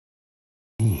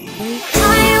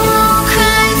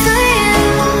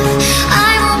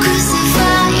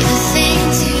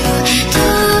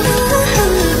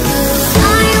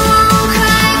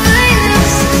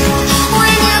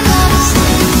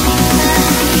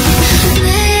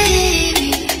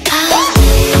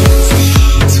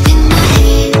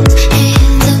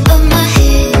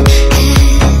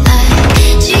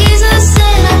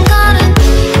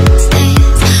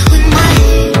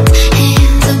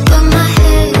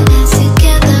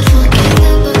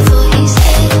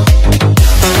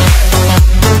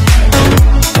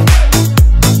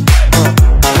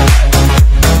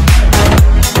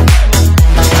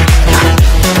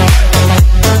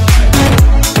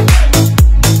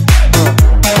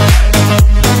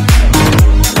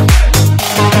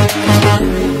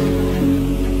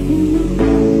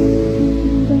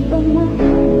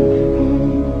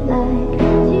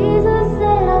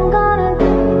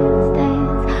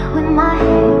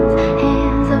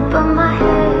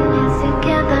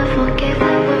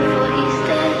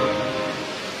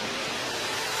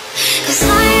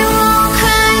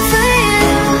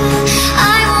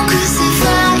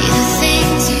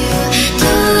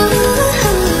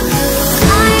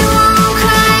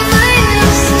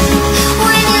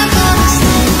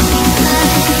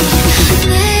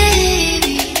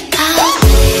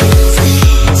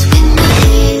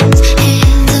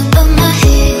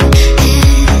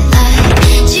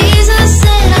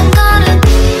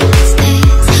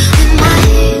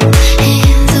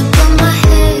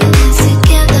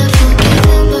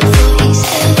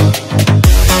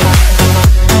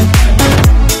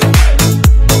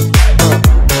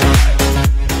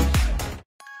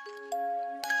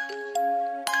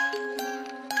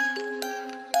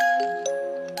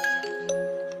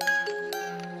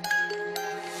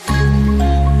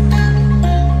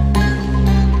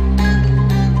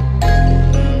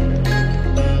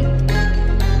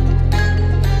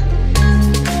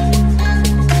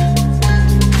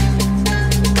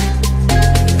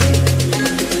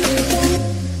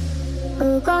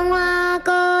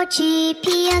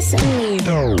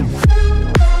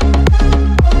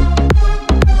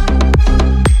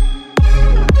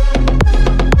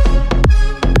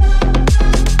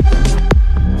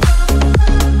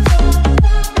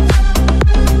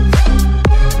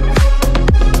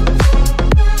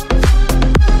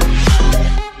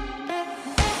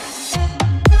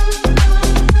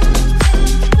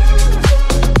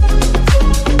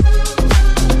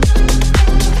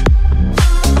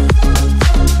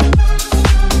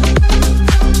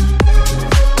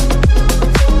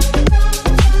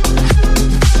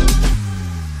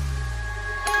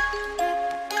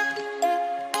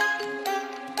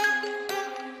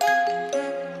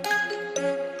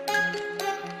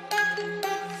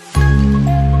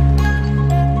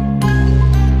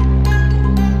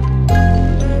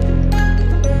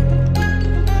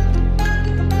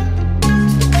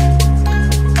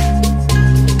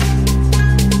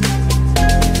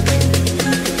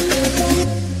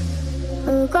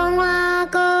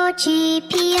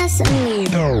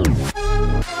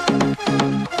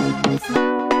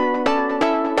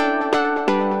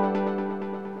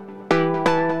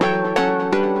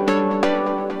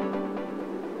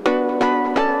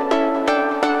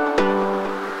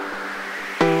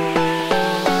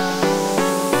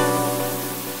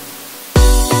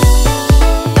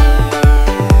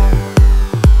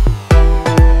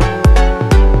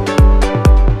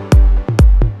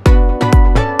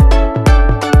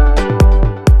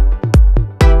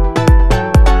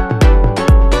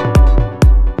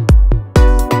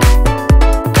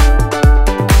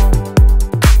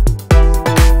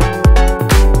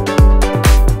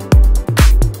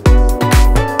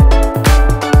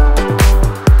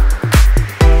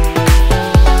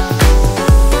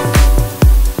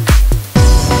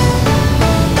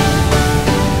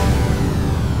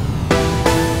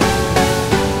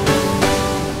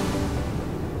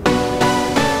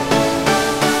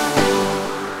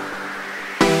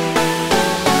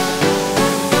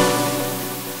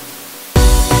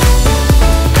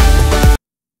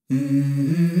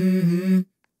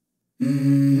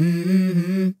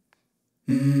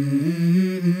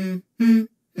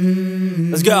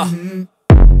Let's go.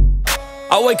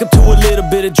 I wake up to a little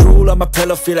bit of drool on my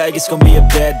pillow, feel like it's gonna be a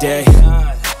bad day.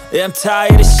 Yeah, I'm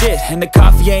tired of shit, and the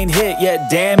coffee ain't hit yet,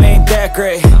 damn, ain't that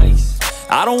great.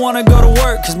 I don't wanna go to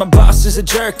work, cause my boss is a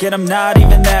jerk, and I'm not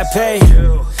even that paid.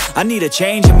 I need a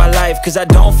change in my life, cause I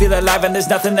don't feel alive, and there's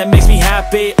nothing that makes me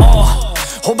happy.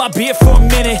 Hold my beer for a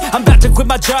minute, I'm about to quit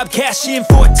my job, cash in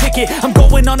for a ticket. I'm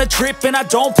going on a trip, and I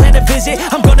don't plan to visit.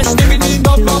 I'm gonna Skibidi,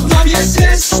 yes,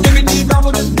 yes, Skibidi,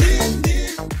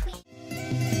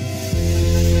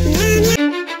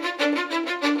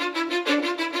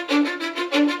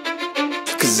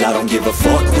 cause I don't give a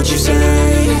fuck what you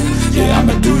say. Yeah,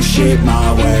 I'ma do shit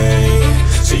my way.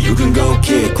 So you can go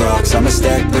kick rocks, I'ma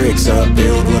stack bricks up,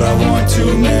 build what I want to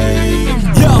make.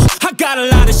 Yo, I got a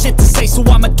lot of shit to say, so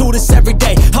I'ma do this every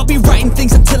day. I'll be writing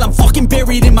things until I'm fucking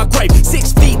buried in my grave.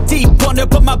 6 feet deep under,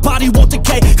 but my body won't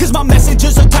decay, cause my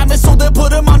messages are timeless, so they'll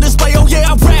put them on display. Oh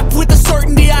yeah, I rap with a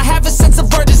certainty, I have a sense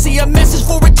of urgency. A message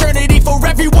for eternity, for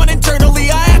everyone internally.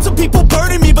 I had some people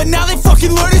burning me, but now they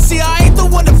fucking learn to see I ain't the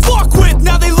one to fuck with.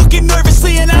 Now they looking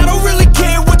nervously, and I don't really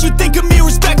care what you think of me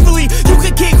respectfully. You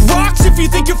can kick rocks if you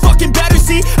think you're fucking better,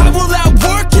 see. I will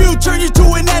outwork you, turn you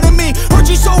to an enemy. Hurt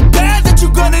you so bad that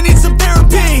you're gonna need some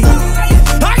therapy.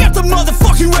 I got the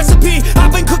motherfucking recipe,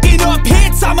 I've been cooking up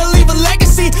hits, I'ma leave a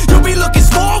legacy. You'll be looking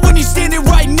small when you're standing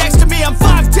right next to me. I'm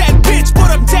 5'10", bitch, but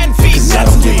I'm 10 feet next to me. I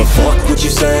don't give a fuck what you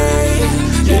say.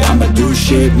 Yeah, I'ma do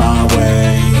shit my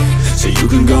way. So you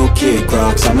can go kick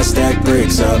rocks, I'ma stack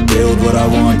bricks up, build what I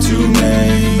want to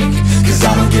make. Cause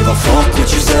I don't give a fuck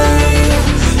what you say.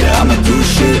 Yeah, I'ma do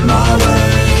shit my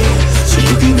way. So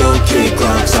you can